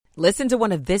Listen to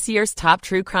one of this year's top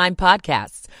true crime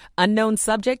podcasts. Unknown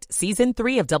Subject, Season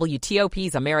 3 of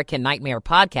WTOP's American Nightmare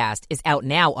podcast is out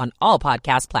now on all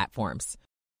podcast platforms.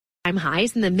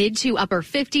 Highs in the mid to upper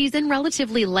 50s and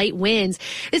relatively light winds.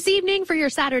 This evening for your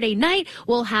Saturday night,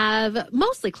 we'll have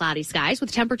mostly cloudy skies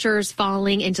with temperatures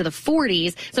falling into the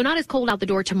 40s, so not as cold out the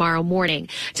door tomorrow morning.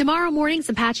 Tomorrow morning,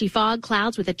 some patchy fog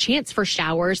clouds with a chance for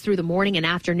showers through the morning and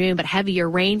afternoon, but heavier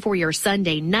rain for your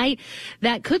Sunday night.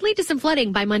 That could lead to some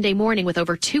flooding by Monday morning with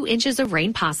over 2 inches of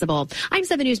rain possible. I'm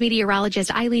 7 News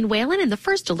meteorologist Eileen Whalen in the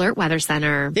First Alert Weather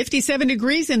Center. 57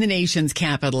 degrees in the nation's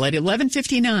capital at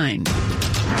 11:59.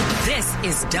 This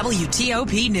is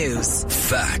WTOP News.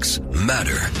 Facts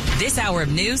matter. This hour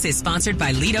of news is sponsored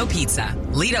by Lido Pizza.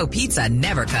 Lido Pizza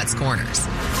never cuts corners.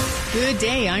 Good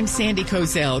day, I'm Sandy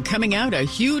Kozel. Coming out, a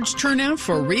huge turnout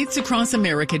for wreaths across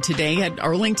America today at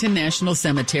Arlington National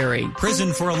Cemetery.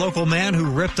 Prison for a local man who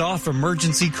ripped off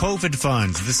emergency COVID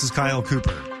funds. This is Kyle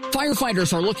Cooper.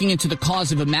 Firefighters are looking into the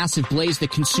cause of a massive blaze that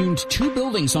consumed 2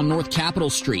 buildings on North Capitol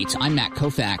Street. I'm Matt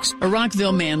Koufax. A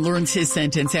Rockville man learns his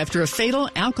sentence after a fatal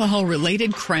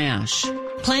alcohol-related crash.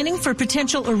 Planning for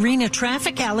potential arena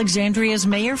traffic, Alexandria's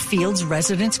Mayor fields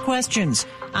residents' questions.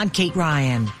 I'm Kate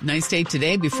Ryan. Nice day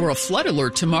today before a flood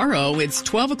alert tomorrow. It's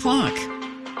 12 o'clock.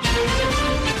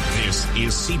 This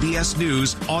is CBS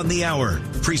News on the Hour,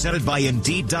 presented by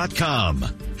Indeed.com.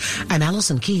 I'm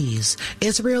Allison Keyes.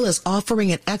 Israel is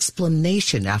offering an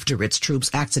explanation after its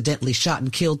troops accidentally shot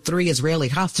and killed 3 Israeli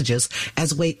hostages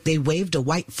as they waved a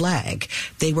white flag.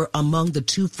 They were among the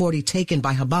 240 taken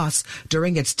by Hamas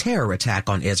during its terror attack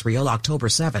on Israel October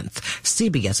 7th.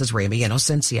 CBS's Rami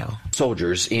Inocencio.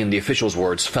 Soldiers, in the officials'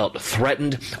 words, felt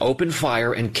threatened, opened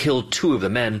fire, and killed 2 of the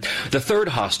men. The 3rd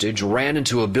hostage ran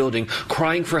into a building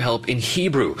crying for help in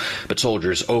Hebrew, but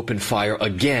soldiers opened fire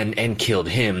again and killed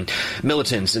him.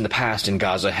 Militants in the past in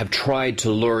Gaza have tried to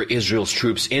lure Israel's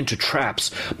troops into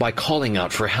traps by calling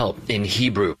out for help in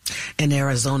Hebrew. In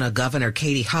Arizona, Governor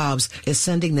Katie Hobbs is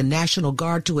sending the National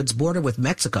Guard to its border with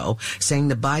Mexico, saying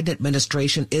the Biden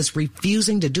administration is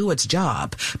refusing to do its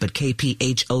job. But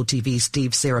KPHO-TV's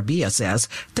Steve Sarabia says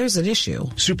there's an issue.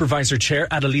 Supervisor Chair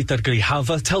Adelita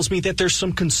Grijalva tells me that there's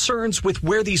some concerns with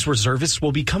where these reservists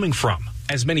will be coming from,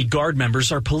 as many Guard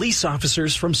members are police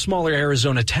officers from smaller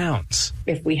Arizona towns.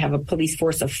 If we have a police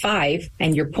force of 5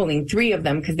 and you're pulling 3 of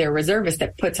them because they're reservists,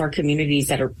 that puts our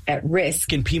communities at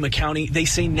risk. In Pima County, they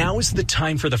say now is the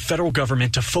time for the federal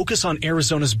government to focus on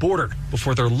Arizona's border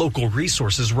before their local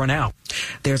resources run out.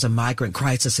 There's a migrant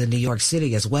crisis in New York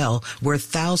City as well, where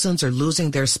thousands are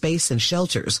losing their space in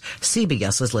shelters.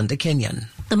 CBS's Linda Kenyon.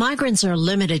 The migrants are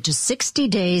limited to 60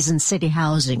 days in city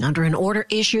housing under an order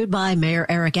issued by Mayor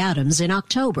Eric Adams in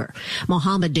October.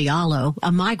 Mohamed Diallo,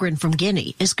 a migrant from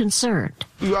Guinea, is concerned.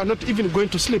 You are not even going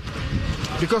to sleep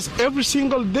because every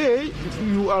single day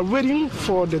you are waiting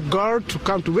for the guard to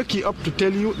come to wake you up to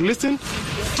tell you, listen,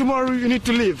 tomorrow you need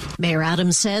to leave. Mayor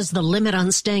Adams says the limit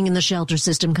on staying in the shelter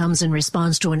system comes in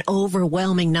response to an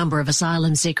overwhelming number of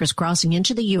asylum seekers crossing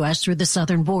into the U.S. through the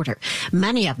southern border,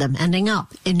 many of them ending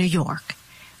up in New York.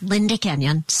 Linda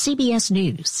Kenyon, CBS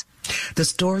News. The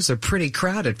stores are pretty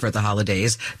crowded for the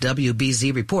holidays.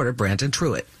 WBZ reporter Brandon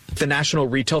Truitt. The National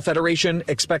Retail Federation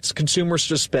expects consumers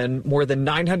to spend more than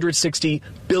 $960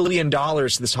 billion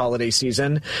this holiday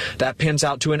season. That pans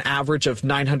out to an average of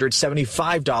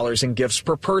 $975 in gifts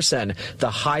per person,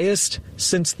 the highest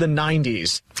since the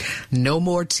 90s. No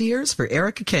more tears for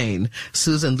Erica Kane.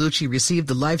 Susan Lucci received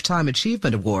the Lifetime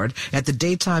Achievement Award at the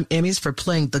Daytime Emmys for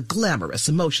playing the glamorous,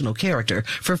 emotional character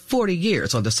for 40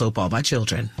 years on the soap All My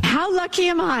Children. How lucky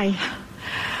am I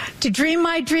to dream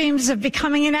my dreams of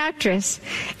becoming an actress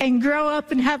and grow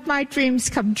up and have my dreams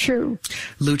come true.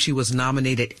 Lucci was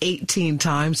nominated 18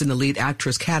 times in the lead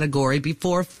actress category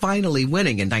before finally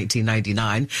winning in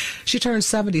 1999. She turns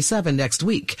 77 next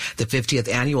week. The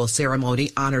 50th annual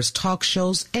ceremony honors talk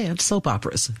shows and soap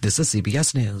operas. This is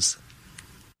CBS News.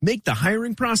 Make the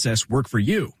hiring process work for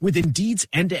you. With Indeed's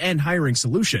end-to-end hiring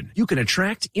solution, you can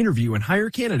attract, interview, and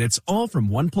hire candidates all from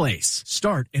one place.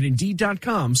 Start at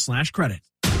Indeed.com/credit.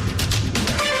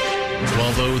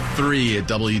 12:03 at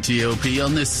WTOP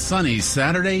on this sunny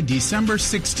Saturday, December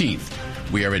 16th.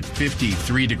 We are at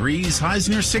 53 degrees, highs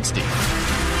near 60.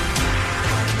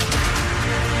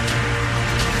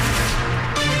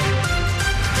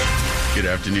 Good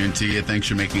afternoon to you. Thanks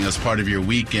for making us part of your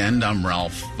weekend. I'm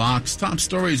Ralph Fox. Top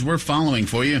stories we're following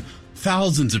for you.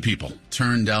 Thousands of people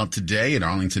turned out today at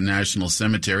Arlington National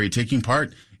Cemetery taking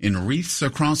part in wreaths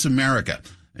across America.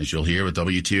 As you'll hear with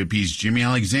WTOP's Jimmy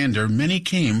Alexander, many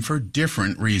came for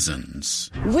different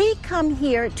reasons. We come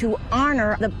here to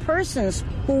honor the persons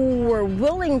who were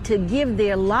willing to give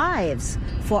their lives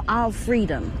for our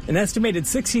freedom. An estimated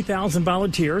 60,000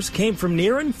 volunteers came from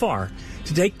near and far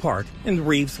to take part in the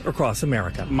wreaths across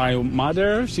America. My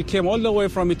mother, she came all the way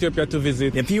from Ethiopia to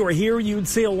visit. If you were here, you'd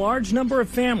see a large number of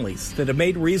families that have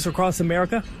made wreaths across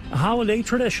America a holiday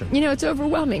tradition. You know, it's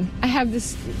overwhelming. I have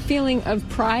this feeling of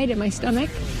pride in my stomach,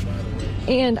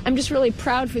 and I'm just really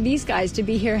proud for these guys to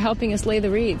be here helping us lay the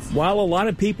wreaths. While a lot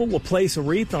of people will place a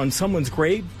wreath on someone's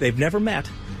grave they've never met,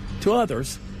 to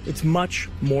others, it's much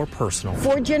more personal.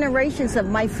 4 generations of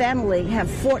my family have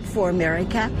fought for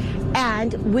America,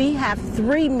 and we have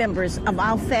 3 members of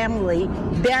our family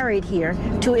buried here,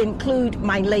 to include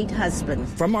my late husband.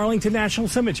 From Arlington National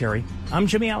Cemetery, I'm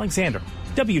Jimmy Alexander,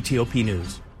 WTOP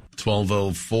News.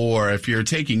 12:04. If you're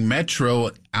taking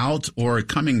Metro out or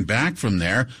coming back from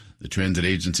there, the transit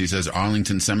agency says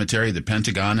Arlington Cemetery, the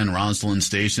Pentagon, and Roslyn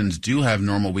stations do have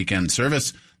normal weekend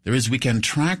service. There is weekend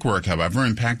track work, however,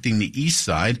 impacting the east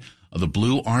side of the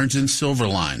blue, orange, and silver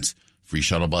lines. Free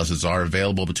shuttle buses are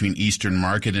available between Eastern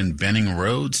Market and Benning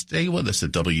Road. Stay with us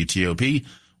at WTOP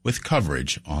with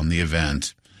coverage on the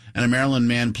event. And a Maryland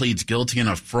man pleads guilty in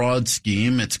a fraud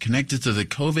scheme. It's connected to the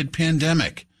COVID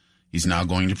pandemic. He's now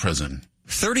going to prison.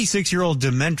 36-year-old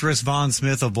Demetrius Von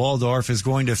Smith of Waldorf is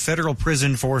going to federal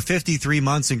prison for 53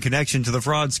 months in connection to the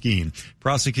fraud scheme.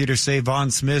 Prosecutors say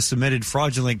Von Smith submitted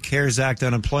fraudulent CARES Act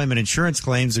unemployment insurance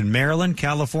claims in Maryland,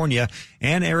 California,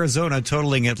 and Arizona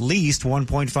totaling at least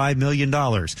 $1.5 million.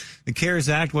 The CARES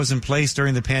Act was in place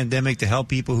during the pandemic to help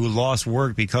people who lost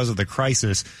work because of the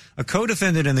crisis. A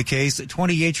co-defendant in the case,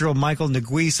 28-year-old Michael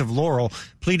Neguise of Laurel,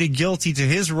 pleaded guilty to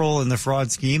his role in the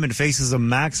fraud scheme and faces a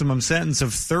maximum sentence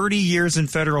of 30 years in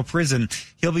federal prison.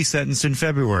 He'll be sentenced in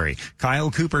February.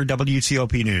 Kyle Cooper,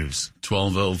 WTOP News.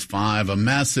 12:05, a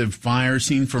massive fire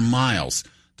seen for miles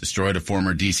destroyed a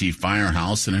former D.C.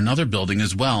 firehouse and another building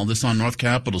as well. This on North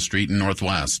Capitol Street in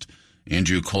Northwest.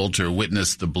 Andrew Coulter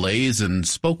witnessed the blaze and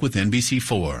spoke with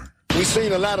NBC4. We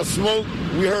seen a lot of smoke.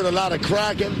 We heard a lot of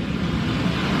cracking.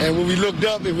 And when we looked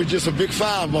up, it was just a big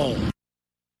fireball.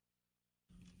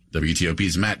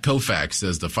 WTOP's Matt Koufax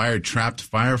says the fire trapped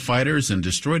firefighters and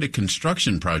destroyed a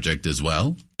construction project as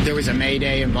well. There was a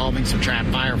mayday involving some trapped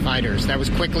firefighters. That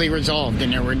was quickly resolved,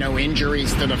 and there were no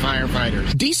injuries to the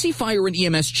firefighters. D.C. Fire and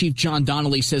EMS Chief John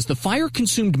Donnelly says the fire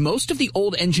consumed most of the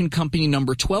old Engine Company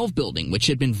number 12 building, which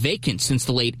had been vacant since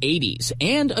the late 80s,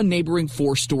 and a neighboring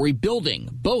 4-story building.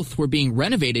 Both were being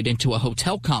renovated into a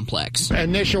hotel complex.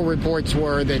 Initial reports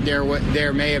were that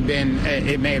there may have been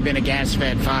a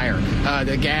gas-fed fire.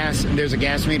 There's a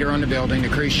gas meter on the building. The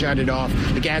crew shut it off.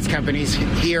 The gas company's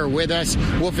here with us.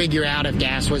 We'll figure out if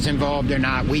gas was involved or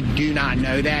not. We do not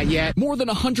know that yet. More than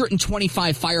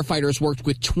 125 firefighters worked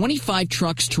with 25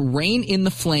 trucks to rein in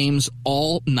the flames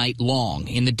all night long.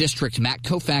 In the district, Matt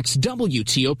Koufax,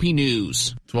 WTOP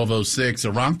News. 12:06,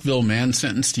 a Rockville man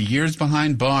sentenced to years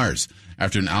behind bars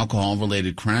after an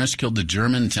alcohol-related crash killed a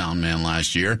Germantown man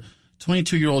last year.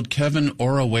 22-year-old Kevin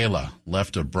Oruela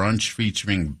left a brunch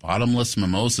featuring bottomless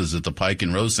mimosas at the Pike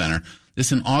and Rose Center.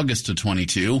 This in August of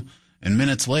 22. And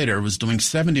minutes later was doing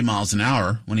 70 miles an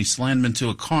hour when he slammed into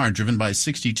a car driven by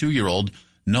 62-year-old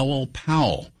Noel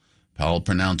Powell. Powell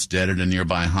pronounced dead at a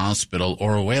nearby hospital.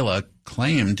 Oruela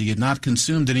claimed he had not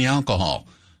consumed any alcohol.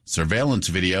 Surveillance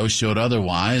video showed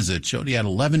otherwise. It showed he had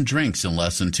 11 drinks in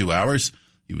less than 2 hours.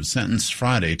 He was sentenced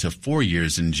Friday to 4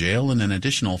 years in jail and an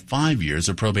additional 5 years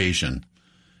of probation.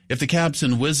 If the Caps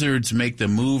and Wizards make the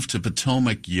move to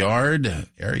Potomac Yard,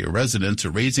 area residents are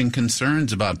raising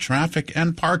concerns about traffic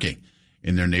and parking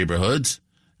in their neighborhoods.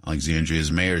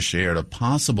 Alexandria's mayor shared a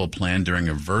possible plan during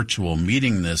a virtual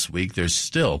meeting this week. There's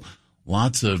still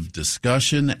lots of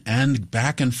discussion and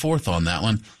back and forth on that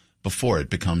one before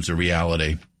it becomes a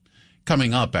reality.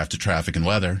 Coming up after traffic and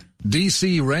weather.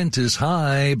 D.C. rent is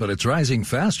high, but it's rising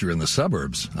faster in the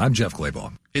suburbs. I'm Jeff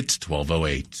Claybaugh. It's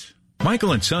 12:08.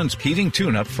 Michael & Son's heating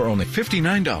tune-up for only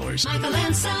 $59.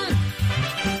 Michael & Son.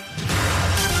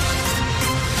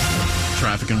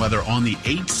 Traffic and weather on the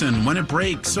 8s, and when it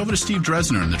breaks, over to Steve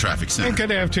Dresner in the traffic center. And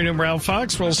good afternoon, Ralph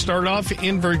Fox. We'll start off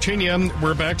in Virginia.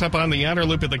 We're backed up on the outer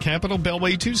loop of the Capitol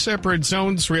Beltway, 2 separate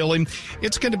zones, really.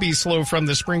 It's going to be slow from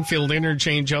the Springfield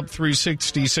interchange up through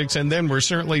 66, and then we're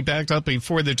certainly backed up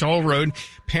before the toll road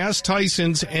past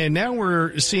Tyson's, and now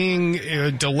we're seeing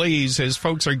delays as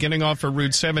folks are getting off of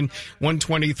Route 7,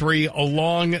 123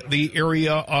 along the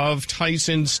area of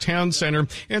Tyson's Town Center.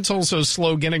 It's also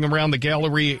slow getting around the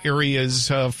gallery areas.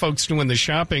 Folks doing the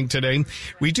shopping today.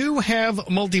 We do have a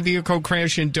multi-vehicle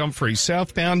crash in Dumfries.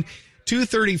 Southbound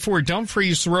 234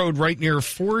 Dumfries Road right near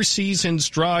Four Seasons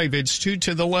Drive. It's 2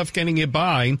 to the left getting you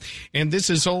by. And this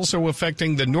is also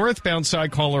affecting the northbound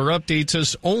side. Caller updates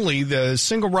us only the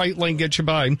single right lane gets you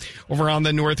by over on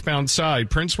the northbound side.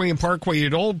 Prince William Parkway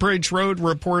at Old Bridge Road,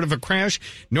 report of a crash.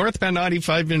 Northbound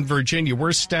 95 in Virginia.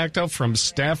 We're stacked up from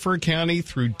Stafford County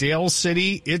through Dale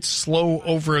City. It's slow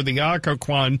over the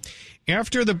Occoquan.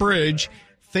 After the bridge,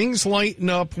 things lighten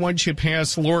up once you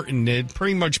pass Lorton. It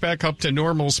pretty much back up to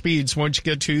normal speeds once you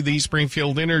get to the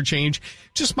Springfield interchange.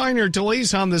 Just minor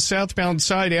delays on the southbound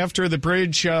side after the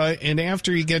bridge, and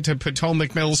after you get to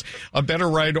Potomac Mills, a better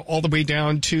ride all the way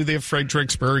down to the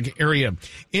Fredericksburg area.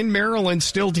 In Maryland,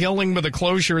 still dealing with a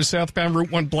closure of southbound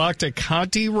Route 1 blocked at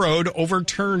Conti Road.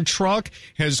 Overturned truck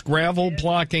has gravel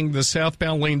blocking the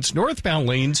southbound lanes. Northbound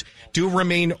lanes do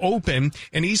remain open,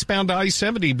 and eastbound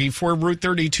I-70 before Route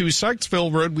 32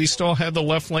 Sykesville Road, we still have the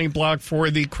left lane blocked for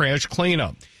the crash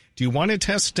cleanup. Do you want to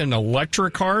test an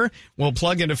electric car? Well,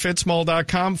 plug into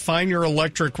fitzmall.com. Find your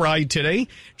electric ride today.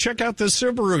 Check out the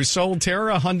Subaru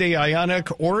Solterra, Hyundai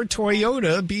Ioniq, or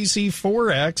Toyota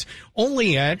BZ4X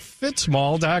only at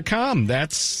fitzmall.com.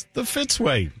 That's the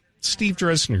Fitzway. Steve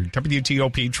Dresner,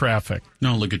 WTOP Traffic.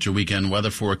 Now look at your weekend weather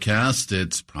forecast.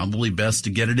 It's probably best to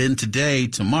get it in today.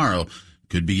 Tomorrow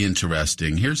could be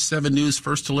interesting. Here's 7 News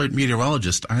First Alert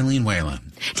meteorologist Eileen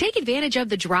Whalen. Take advantage of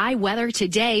the dry weather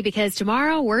today because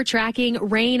tomorrow we're tracking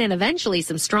rain and eventually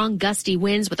some strong gusty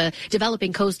winds with a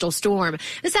developing coastal storm.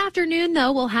 This afternoon,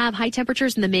 though, we'll have high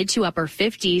temperatures in the mid to upper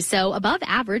 50s, so above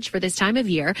average for this time of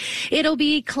year. It'll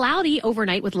be cloudy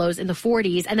overnight with lows in the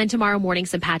 40s, and then tomorrow morning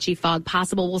some patchy fog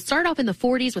possible. We'll start off in the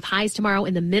 40s with highs tomorrow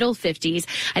in the middle 50s.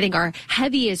 I think our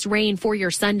heaviest rain for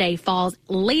your Sunday falls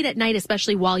late at night,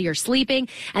 especially while you're sleeping.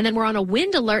 And then we're on a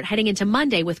wind alert heading into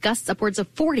Monday with gusts upwards of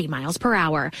 40 miles per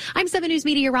hour. I'm 7 News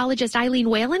meteorologist Eileen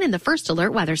Whalen in the First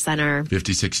Alert Weather Center.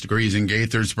 56 degrees in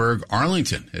Gaithersburg,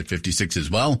 Arlington at 56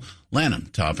 as well. Lanham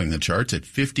topping the charts at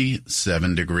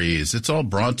 57 degrees. It's all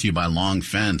brought to you by Long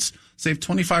Fence. Save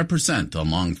 25% on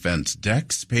Long Fence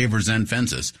decks, pavers, and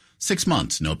fences. 6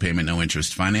 months, no payment, no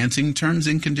interest financing. Terms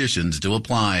and conditions do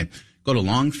apply. Go to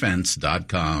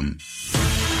longfence.com.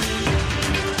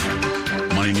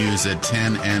 Money news at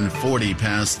 10 and 40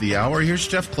 past the hour. Here's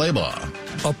Jeff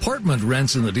Claybaugh. Apartment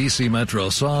rents in the D.C. metro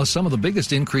saw some of the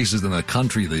biggest increases in the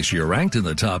country this year, ranked in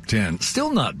the top 10.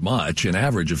 Still not much, an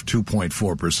average of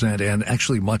 2.4%, and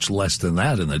actually much less than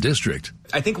that in the district.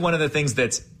 I think one of the things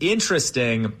that's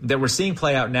interesting that we're seeing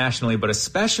play out nationally, but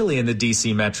especially in the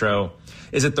D.C. metro,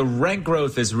 is that the rent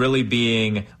growth is really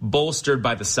being bolstered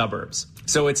by the suburbs.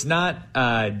 So it's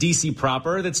not D.C.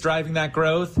 proper that's driving that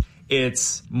growth.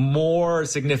 It's more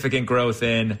significant growth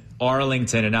in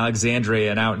Arlington and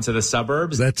Alexandria and out into the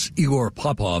suburbs. That's Igor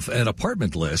Popov at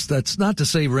Apartment List. That's not to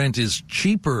say rent is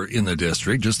cheaper in the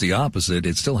district, just the opposite.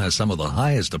 It still has some of the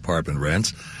highest apartment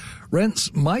rents.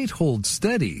 Rents might hold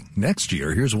steady next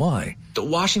year. Here's why. The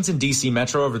Washington, D.C.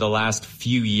 metro over the last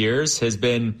few years has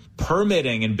been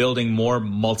permitting and building more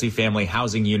multifamily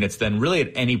housing units than really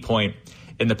at any point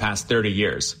in the past 30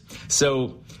 years.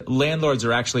 So landlords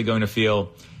are actually going to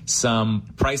feel some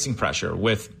pricing pressure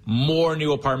with more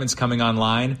new apartments coming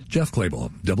online. Jeff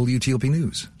Claybaugh, WTOP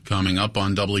News. Coming up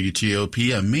on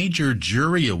WTOP, a major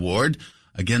jury award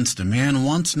against a man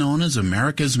once known as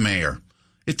America's mayor.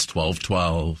 It's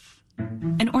 12:12.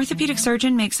 An orthopedic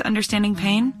surgeon makes understanding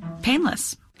pain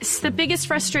painless. It's the biggest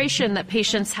frustration that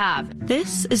patients have.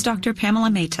 This is Dr. Pamela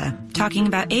Mehta talking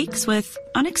about aches with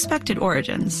unexpected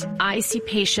origins. I see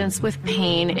patients with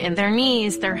pain in their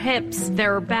knees, their hips,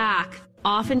 their back.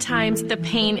 Oftentimes, the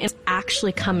pain is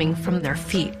actually coming from their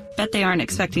feet. Bet they aren't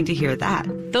expecting to hear that.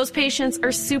 Those patients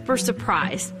are super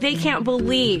surprised. They can't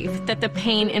believe that the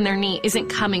pain in their knee isn't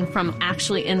coming from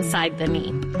actually inside the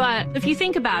knee. But if you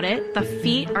think about it, the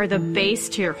feet are the base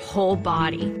to your whole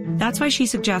body. That's why she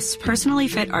suggests personally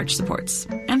fit arch supports.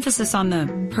 Emphasis on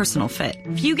the personal fit.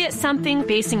 If you get something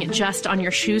basing it just on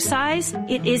your shoe size,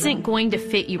 it isn't going to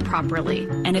fit you properly.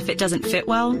 And if it doesn't fit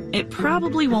well, it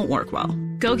probably won't work well.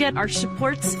 Go get arch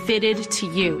supports fitted to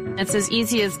you. It's as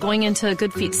easy as going into a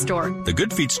Good Feet store. The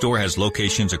Good Feet store has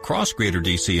locations across Greater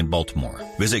D.C. and Baltimore.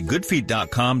 Visit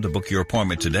goodfeet.com to book your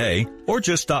appointment today or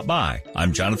just stop by.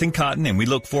 I'm Jonathan Cotton, and we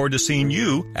look forward to seeing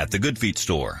you at the Good Feet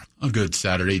store. A good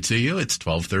Saturday to you. It's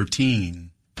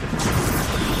 12:13.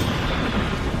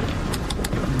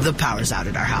 The power's out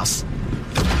at our house.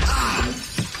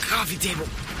 Coffee table.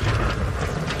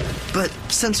 But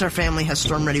since our family has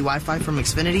storm-ready Wi-Fi from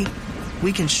Xfinity,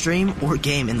 we can stream or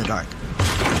game in the dark.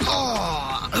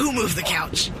 Oh, who moved the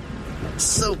couch?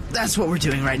 So that's what we're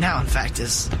doing right now, in fact,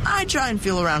 is I try and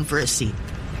feel around for a seat.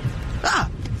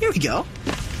 Here we go.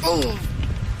 Oh,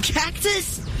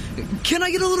 Cactus? Can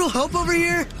I get a little help over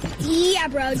here? Yeah,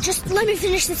 bro. Just let me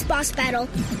finish this boss battle.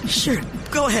 Sure.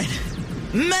 Go ahead.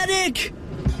 Medic!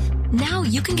 Now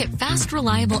you can get fast,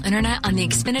 reliable internet on the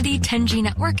Xfinity 10G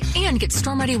network and get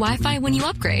storm-ready Wi-Fi when you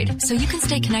upgrade, so you can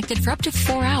stay connected for up to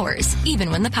 4 hours,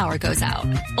 even when the power goes out.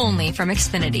 Only from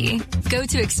Xfinity. Go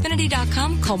to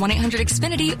Xfinity.com, call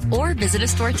 1-800-XFINITY, or visit a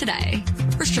store today.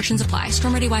 Restrictions apply.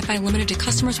 Storm-ready Wi-Fi limited to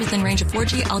customers within range of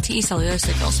 4G LTE cellular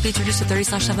signal. Speeds reduced to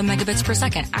 30/7 megabits per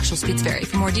second. Actual speeds vary.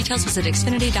 For more details, visit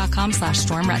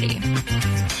Xfinity.com/stormready.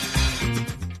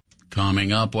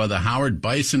 Coming up, why the Howard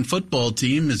Bison football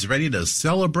team is ready to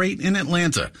celebrate in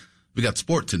Atlanta. We got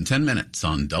sports in 10 minutes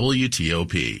on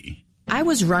WTOP. I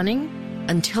was running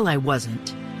until I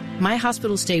wasn't. My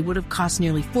hospital stay would have cost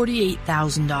nearly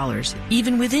 $48,000,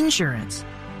 even with insurance.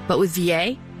 But with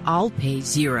VA, I'll pay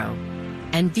 $0.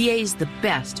 And VA is the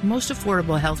best, most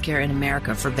affordable healthcare in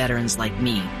America for veterans like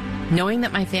me. Knowing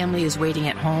that my family is waiting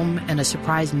at home and a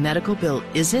surprise medical bill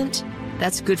isn't,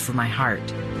 that's good for my heart.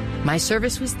 My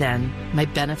service was then, my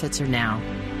benefits are now.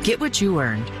 Get what you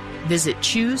earned. Visit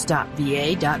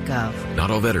choose.va.gov. Not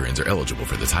all veterans are eligible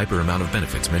for the type or amount of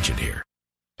benefits mentioned here.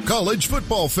 College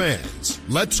football fans,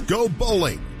 let's go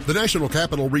bowling. The National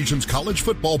Capital Region's college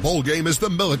football bowl game is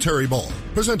the Military Bowl,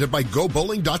 presented by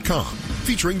GoBowling.com,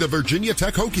 featuring the Virginia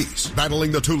Tech Hokies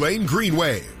battling the Tulane Green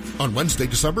Wave on Wednesday,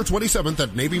 December 27th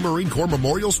at Navy Marine Corps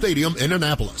Memorial Stadium in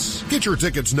Annapolis. Get your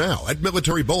tickets now at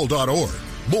militarybowl.org.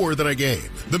 More than a game,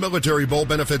 the Military Bowl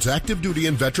benefits active duty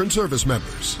and veteran service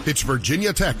members. It's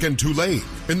Virginia Tech and Tulane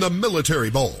in the Military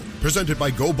Bowl, presented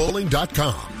by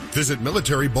GoBowling.com. Visit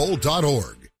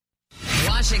militarybowl.org.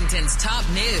 Washington's top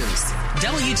news,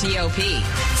 WTOP.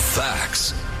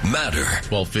 Facts matter.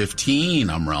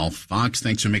 12:15. I'm Ralph Fox.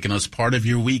 Thanks for making us part of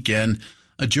your weekend.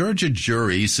 A Georgia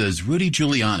jury says Rudy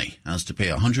Giuliani has to pay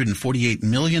 $148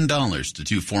 million to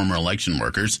 2 former election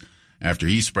workers after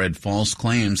he spread false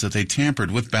claims that they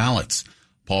tampered with ballots.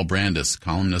 Paul Brandis,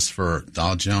 columnist for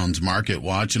Dow Jones Market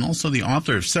Watch and also the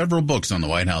author of several books on the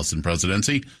White House and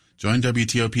presidency, joined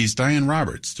WTOP's Diane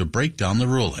Roberts to break down the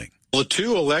ruling. The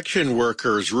 2 election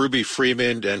workers, Ruby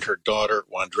Freeman and her daughter,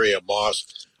 Wandrea Moss,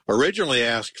 originally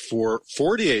asked for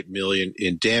 $48 million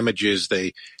in damages.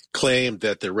 They claimed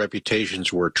that their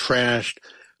reputations were trashed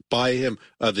by him.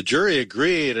 The jury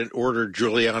agreed and ordered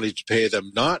Giuliani to pay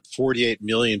them not $48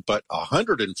 million, but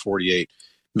 $148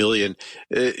 million.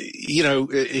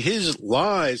 His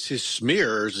lies, his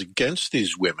smears against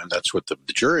these women, that's what the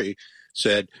jury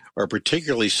said, are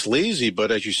particularly sleazy.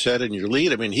 But as you said in your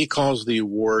lead, I mean, he calls the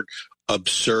award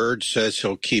absurd, says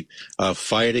he'll keep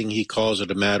fighting. He calls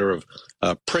it a matter of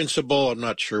principle. I'm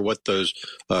not sure what those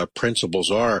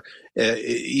principles are.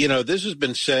 This has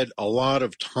been said a lot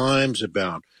of times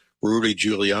about Rudy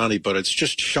Giuliani, but it's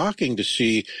just shocking to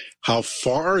see how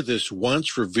far this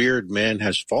once revered man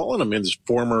has fallen. I mean, this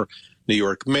former New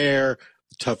York mayor,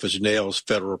 tough as nails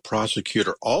federal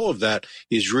prosecutor, all of that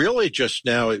is really just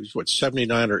now,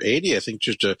 79 or 80, I think,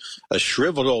 just a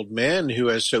shriveled old man who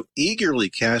has so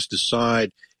eagerly cast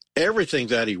aside everything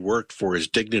that he worked for, his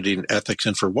dignity and ethics,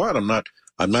 and for what? I'm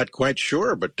not quite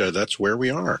sure, but that's where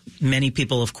we are. Many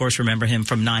people, of course, remember him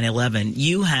from 9/11.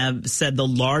 You have said the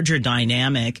larger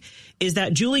dynamic is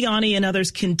that Giuliani and others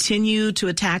continue to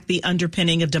attack the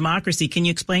underpinning of democracy. Can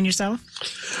you explain yourself?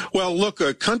 Well, look,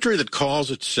 a country that calls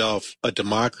itself a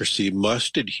democracy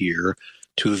must adhere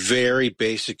to a very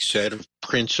basic set of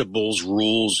principles,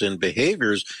 rules, and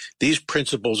behaviors. These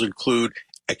principles include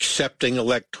accepting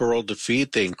electoral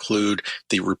defeat. They include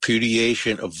the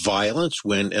repudiation of violence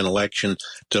when an election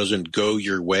doesn't go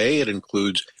your way. It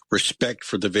includes respect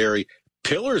for the very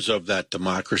pillars of that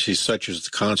democracy, such as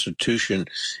the Constitution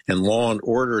and law and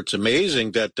order. It's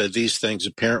amazing that these things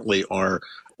apparently are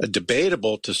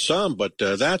debatable to some, but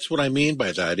that's what I mean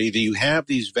by that. Either you have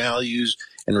these values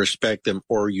and respect them,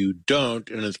 or you don't.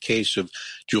 And in the case of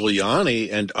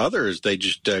Giuliani and others, they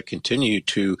just continue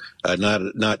to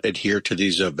not adhere to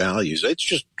these values. It's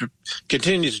just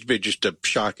continues to be just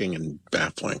shocking and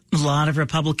baffling. A lot of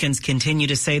Republicans continue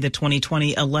to say the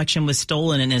 2020 election was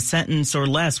stolen in a sentence or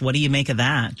less. What do you make of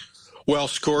that? Well,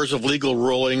 scores of legal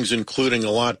rulings, including a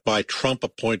lot by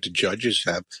Trump-appointed judges,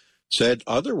 have said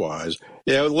otherwise.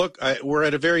 Look, we're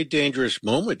at a very dangerous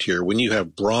moment here when you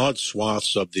have broad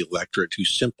swaths of the electorate who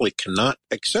simply cannot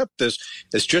accept this.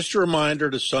 It's just a reminder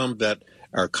to some that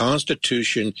our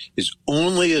Constitution is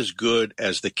only as good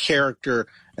as the character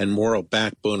and moral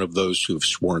backbone of those who have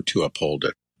sworn to uphold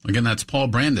it. Again, that's Paul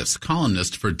Brandis,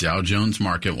 columnist for Dow Jones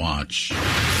Market Watch.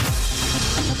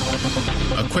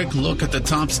 A quick look at the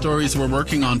top stories we're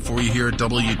working on for you here at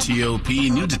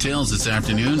WTOP. New details this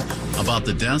afternoon about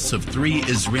the deaths of 3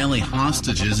 Israeli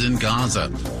hostages in Gaza.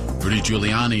 Rudy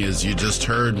Giuliani, as you just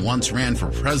heard, once ran for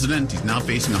president. He's now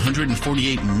facing a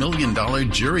 $148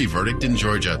 million jury verdict in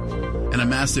Georgia. And a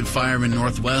massive fire in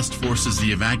Northwest forces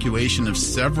the evacuation of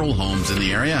several homes in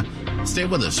the area. Stay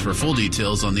with us for full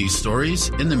details on these stories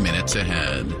in the minutes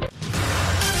ahead.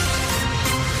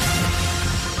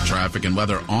 Traffic and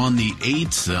weather on the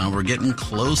 8s. We're getting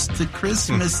close to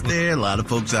Christmas there. A lot of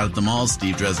folks out at the mall.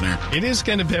 Steve Dresner. It is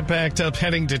going to be backed up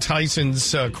heading to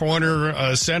Tyson's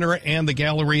Corner Center and the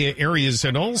Galleria areas.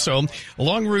 And also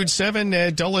along Route 7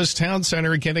 at Dulles Town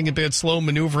Center, getting a bit slow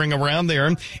maneuvering around there.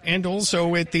 And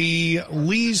also at the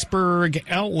Leesburg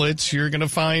outlets, you're going to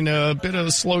find a bit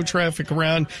of slow traffic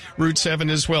around Route 7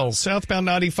 as well. Southbound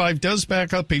 95 does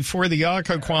back up before the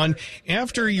Occoquan.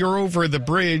 After you're over the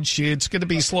bridge, it's going to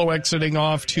be slow exiting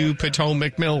off to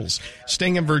Potomac Mills.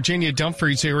 Staying in Virginia,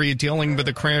 Dumfries area dealing with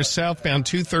a crash southbound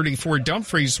 234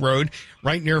 Dumfries Road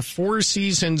right near Four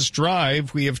Seasons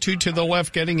Drive. We have 2 to the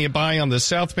left getting you by on the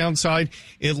southbound side.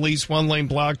 At least 1 lane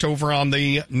blocked over on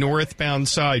the northbound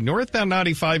side. Northbound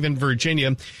 95 in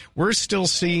Virginia, we're still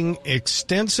seeing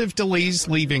extensive delays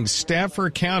leaving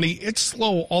Stafford County. It's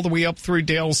slow all the way up through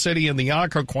Dale City and the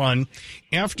Occoquan.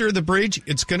 After the bridge,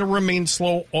 it's going to remain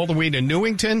slow all the way to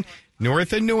Newington.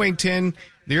 North of Newington,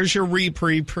 there's your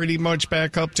reprieve, pretty much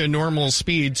back up to normal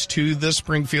speeds to the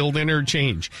Springfield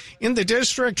interchange. In the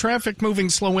district, traffic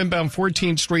moving slow inbound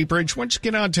 14th Street Bridge. Once you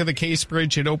get onto the Case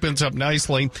Bridge, it opens up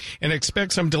nicely, and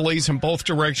expect some delays in both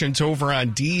directions over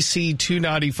on DC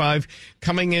 295.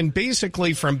 Coming in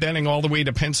basically from Benning all the way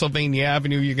to Pennsylvania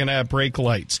Avenue, you're going to have brake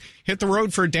lights. Hit the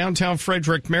road for downtown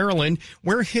Frederick, Maryland,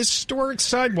 where historic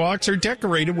sidewalks are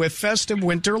decorated with festive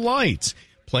winter lights.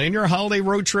 Plan your holiday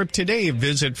road trip today.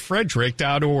 Visit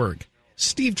Frederick.org.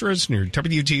 Steve Dresner,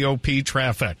 WTOP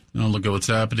Traffic. Now look at what's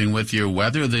happening with your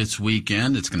weather this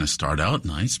weekend. It's going to start out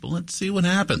nice, but let's see what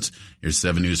happens. Here's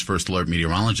 7 News First Alert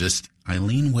meteorologist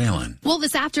Eileen Whalen. Well,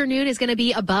 this afternoon is going to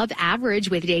be above average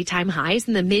with daytime highs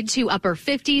in the mid to upper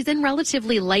 50s and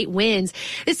relatively light winds.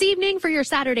 This evening for your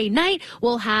Saturday night,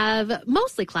 we'll have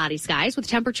mostly cloudy skies with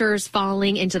temperatures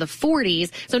falling into the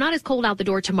 40s, so not as cold out the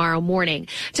door tomorrow morning.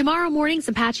 Tomorrow morning,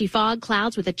 some patchy fog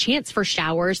clouds with a chance for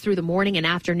showers through the morning and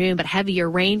afternoon, but heavier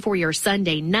rain for your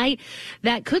Sunday night.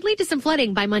 That could lead to some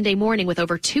flooding by Monday morning with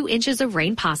over 2 inches of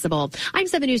rain possible. I'm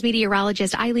 7 News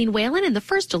meteorologist Eileen Whalen in the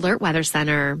First Alert Weather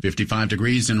Center. 55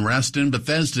 degrees in Reston,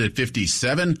 Bethesda at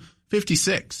 57,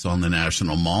 56 on the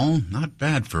National Mall. Not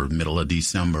bad for middle of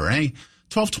December, eh?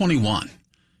 1221.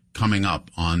 Coming up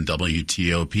on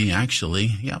WTOP,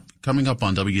 coming up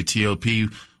on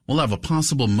WTOP, we'll have a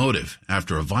possible motive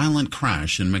after a violent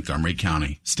crash in Montgomery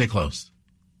County. Stay close.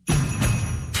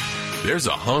 There's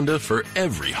a Honda for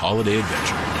every holiday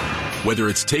adventure. Whether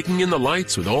it's taking in the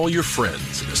lights with all your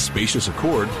friends in a spacious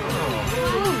Accord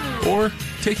or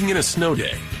taking in a snow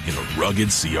day in a rugged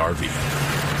CRV.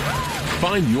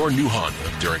 Find your new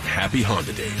Honda during Happy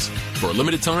Honda Days. For a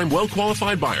limited time,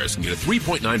 well-qualified buyers can get a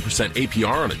 3.9%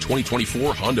 APR on a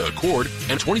 2024 Honda Accord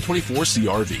and 2024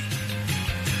 CRV.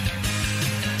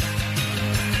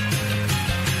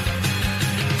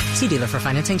 See dealer for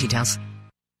financing details.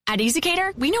 At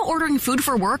EasyCater, we know ordering food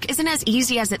for work isn't as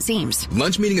easy as it seems.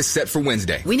 Lunch meeting is set for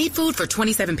Wednesday. We need food for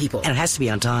 27 people. And it has to be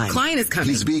on time. Client is coming.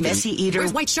 He's vegan. Messy eater.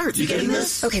 Where's white shirts? You getting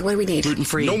this? Okay, what do we need?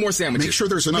 Gluten-free. No more sandwiches. Make sure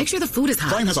there's enough. Make sure the food is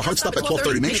hot. Client has a hard stop at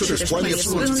 12:30. Make sure there's plenty of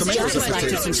spoons. Tomatoes and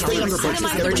potatoes. Stay under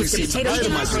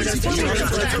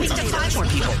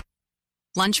budget.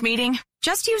 Lunch meeting?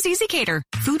 Just use EasyCater.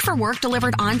 Food for work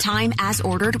delivered on time as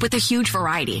ordered with a huge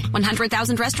variety.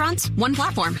 100,000 restaurants, one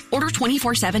platform. Order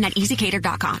 24/7 at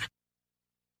EasyCater.com.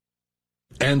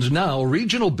 And now,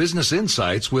 Regional Business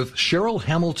Insights with Cheryl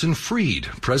Hamilton Freed,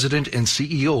 President and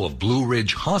CEO of Blue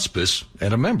Ridge Hospice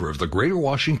and a member of the Greater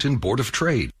Washington Board of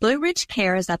Trade. Blue Ridge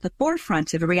Care is at the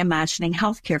forefront of reimagining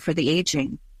healthcare for the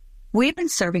aging. We've been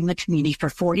serving the community for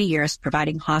 40 years,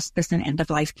 providing hospice and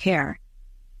end-of-life care.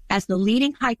 As the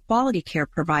leading high-quality care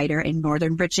provider in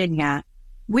Northern Virginia,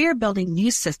 we are building new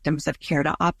systems of care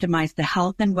to optimize the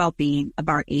health and well-being of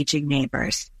our aging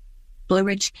neighbors. Blue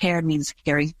Ridge Care means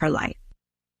caring for life.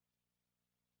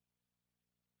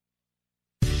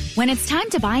 When it's time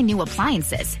to buy new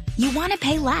appliances, you want to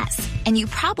pay less, and you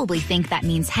probably think that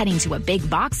means heading to a big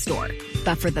box store.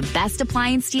 But for the best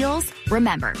appliance deals,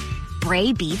 remember,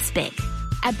 Bray beats big.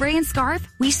 At Bray & Scarf,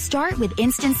 we start with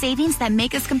instant savings that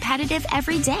make us competitive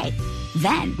every day.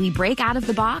 Then we break out of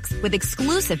the box with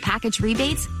exclusive package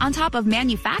rebates on top of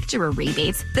manufacturer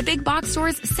rebates the big box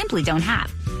stores simply don't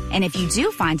have. And if you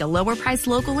do find a lower price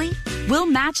locally, we'll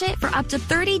match it for up to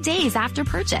 30 days after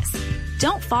purchase.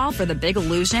 Don't fall for the big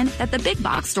illusion that the big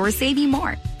box stores save you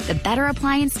more. The better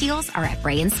appliance deals are at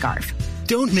Bray & Scarf.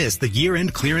 Don't miss the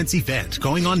year-end clearance event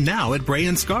going on now at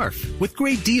Bray & Scarf with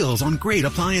great deals on great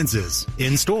appliances,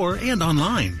 in-store and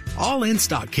online. All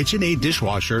in-stock KitchenAid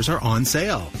dishwashers are on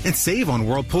sale and save on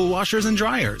Whirlpool washers and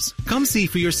dryers. Come see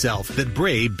for yourself that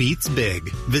Bray beats big.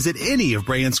 Visit any of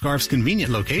Bray & Scarf's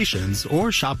convenient locations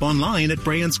or shop online at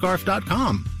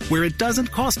brayandscarf.com, where it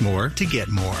doesn't cost more to get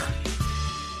more.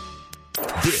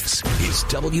 This is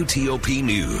WTOP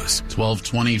News.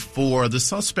 12:24. The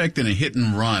suspect in a hit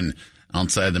and run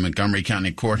outside the Montgomery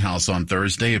County Courthouse on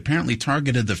Thursday apparently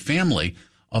targeted the family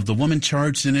of the woman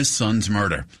charged in his son's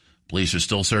murder. Police are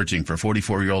still searching for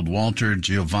 44-year-old Walter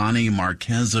Giovanni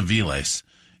Marquez Aviles.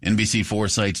 NBC4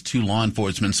 cites 2 law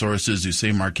enforcement sources who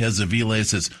say Marquez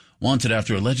Aviles is wanted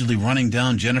after allegedly running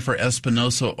down Jennifer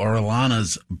Espinosa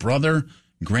Orellana's brother,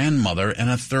 grandmother, and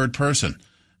a third person.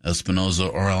 Espinosa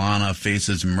Orellana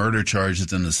faces murder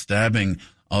charges in the stabbing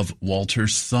of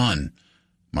Walter's son.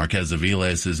 Marquez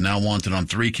Aviles is now wanted on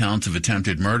 3 counts of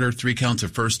attempted murder, 3 counts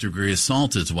of first-degree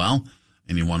assault as well.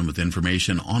 Anyone with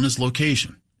information on his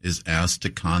location is asked to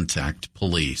contact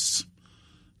police.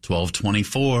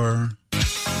 12:24.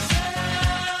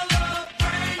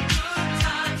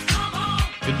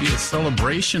 Could be a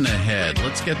celebration ahead.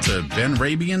 Let's get to Ben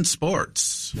Raby in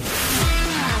sports.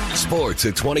 Sports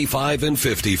at 25 and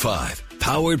 55.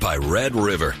 Powered by Red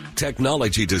River.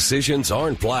 Technology decisions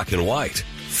aren't black and white.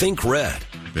 Think red.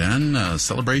 Ben,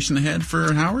 celebration ahead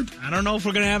for Howard? I don't know if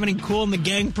we're going to have any Cool in the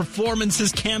Gang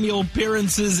performances, cameo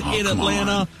appearances in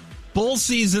Atlanta. Bowl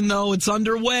season, though, it's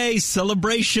underway.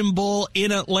 Celebration Bowl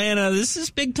in Atlanta. This is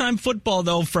big-time football,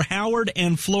 though, for Howard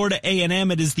and Florida A&M.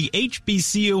 It is the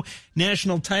HBCU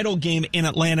national title game in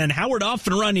Atlanta, and Howard off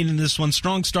and running in this one.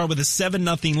 Strong start with a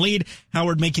 7-0 lead.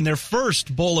 Howard making their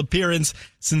first bowl appearance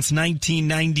since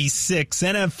 1996.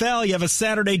 NFL, you have a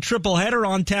Saturday triple-header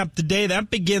on tap today. That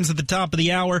begins at the top of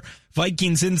the hour.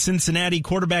 Vikings in Cincinnati.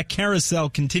 Quarterback carousel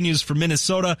continues for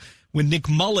Minnesota, with Nick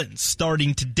Mullins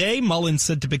starting today. Mullins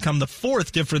said to become the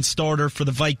 4th different starter for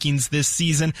the Vikings this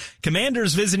season.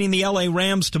 Commanders visiting the LA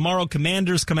Rams tomorrow.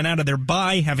 Commanders coming out of their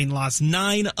bye, having lost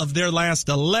 9 of their last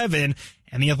 11.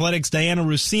 And the Athletics' Diana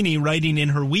Rossini writing in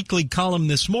her weekly column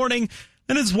this morning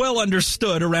that it's well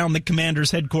understood around the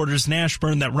Commanders' headquarters in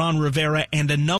Ashburn that Ron Rivera and a number